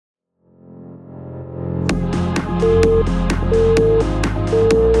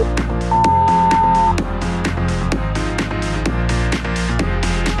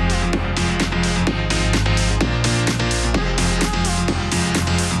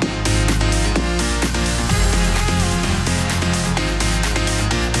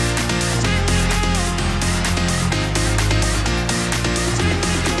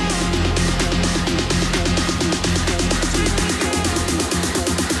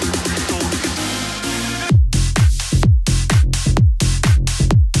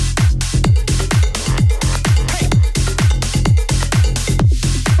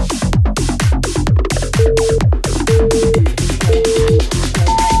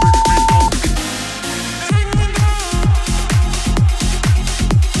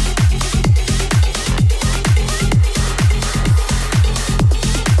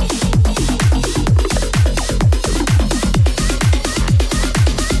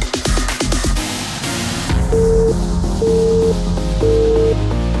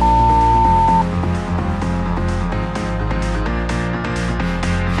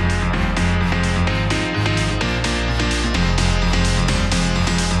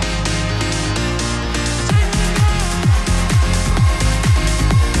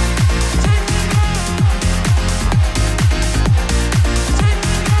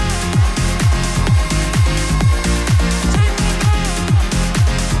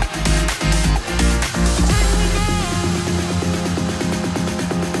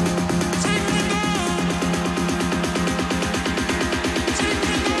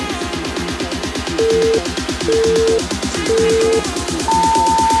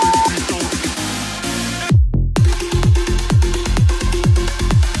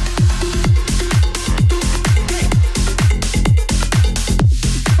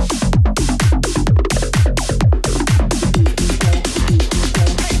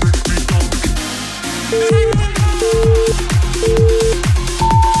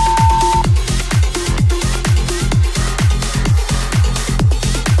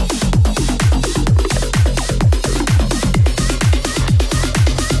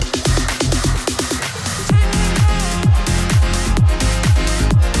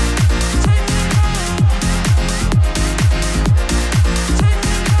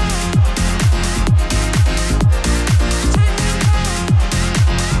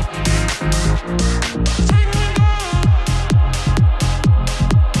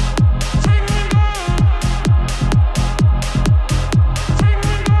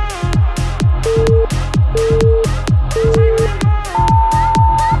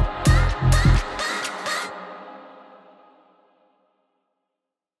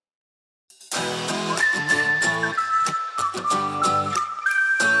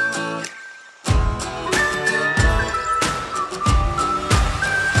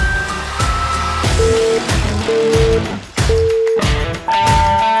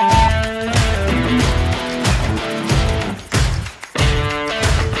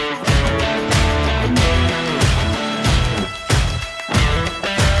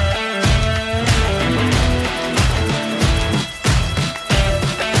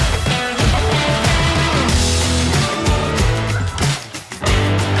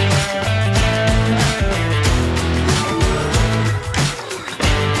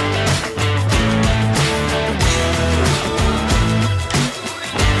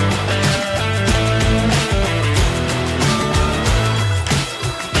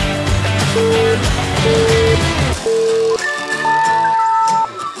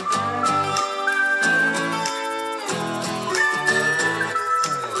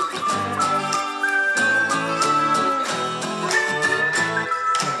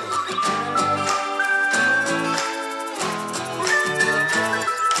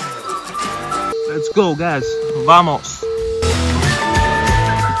go, guys. Vamos.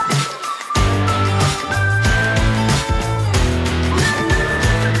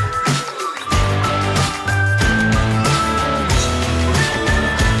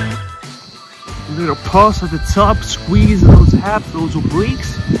 Little pause at the top, squeeze those abs, those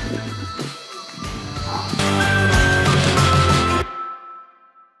obliques.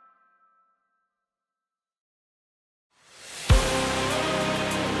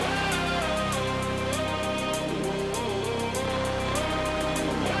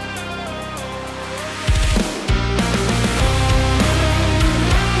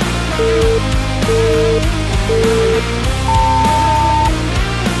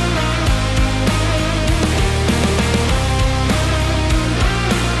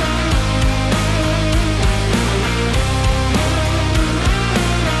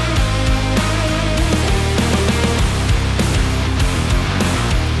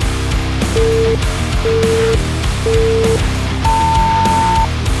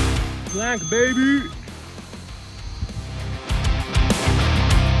 Plank, baby!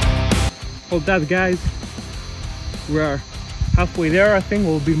 Hold that, guys. We are halfway there. I think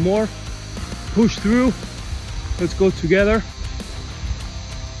we'll be more. Push through. Let's go together.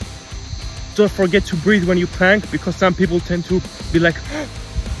 Don't forget to breathe when you plank, because some people tend to be like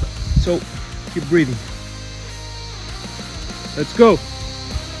so keep breathing. Let's go.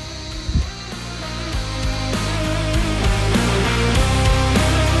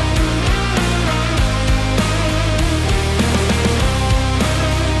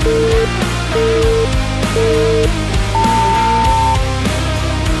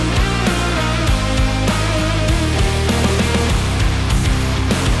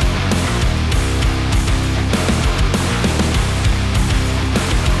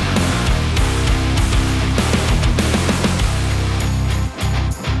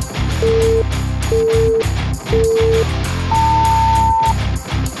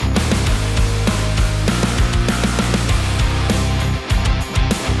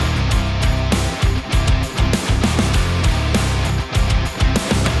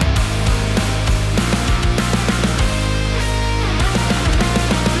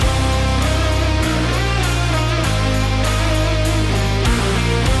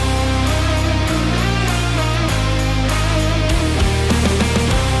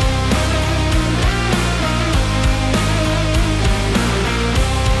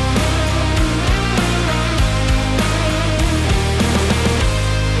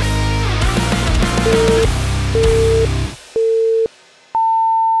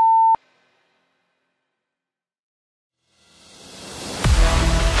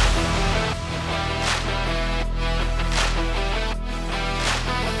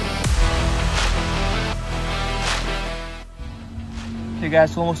 Okay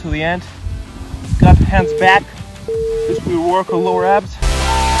guys, almost to the end. Got hands back. This will work on lower abs.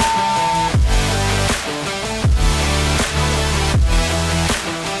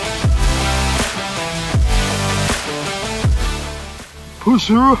 Push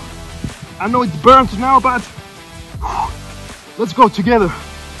through. I know it's burnt now, but let's go together.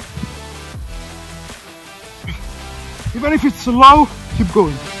 Even if it's slow, keep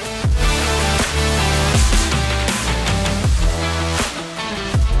going.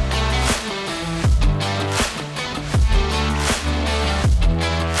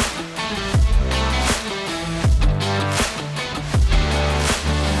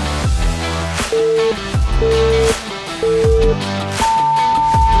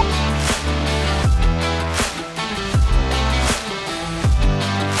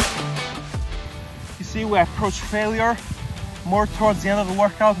 See, we approach failure more towards the end of the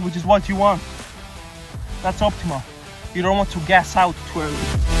workout, which is what you want. That's optimal. You don't want to gas out too early.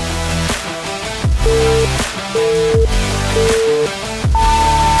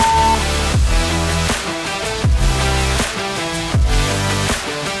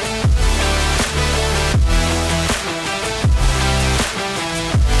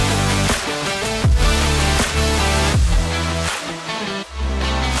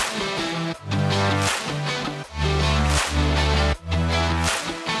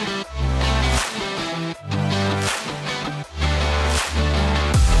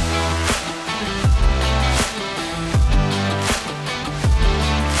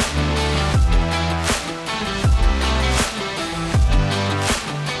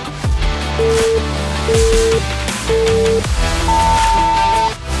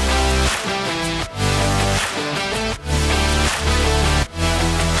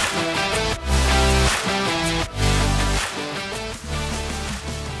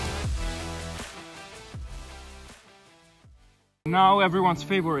 Now everyone's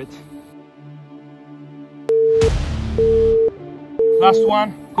favorite. Last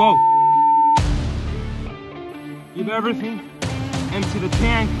one, go. Give everything, empty the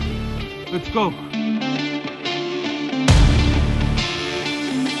tank, let's go.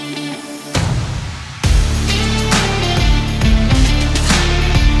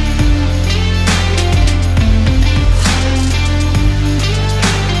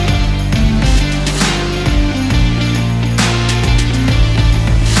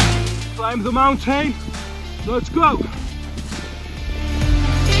 Climb the mountain, let's go!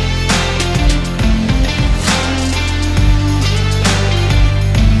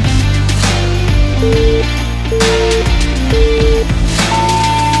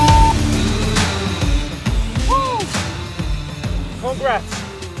 Woo! Congrats!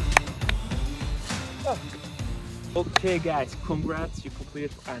 Oh. Okay guys, congrats, you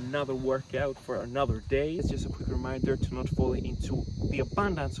completed another workout for another day. It's just a quick reminder to not fall into the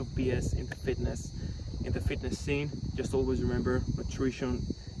abundance of BS in the fitness scene. Just always remember, nutrition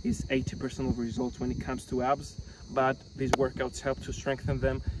is 80% of results when it comes to abs, but these workouts help to strengthen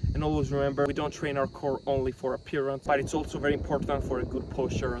them. And always remember, we don't train our core only for appearance, but it's also very important for a good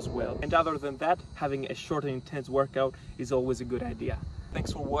posture as well. And other than that, having a short and intense workout is always a good idea.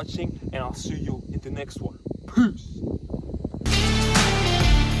 Thanks for watching, and I'll see you in the next one. Peace!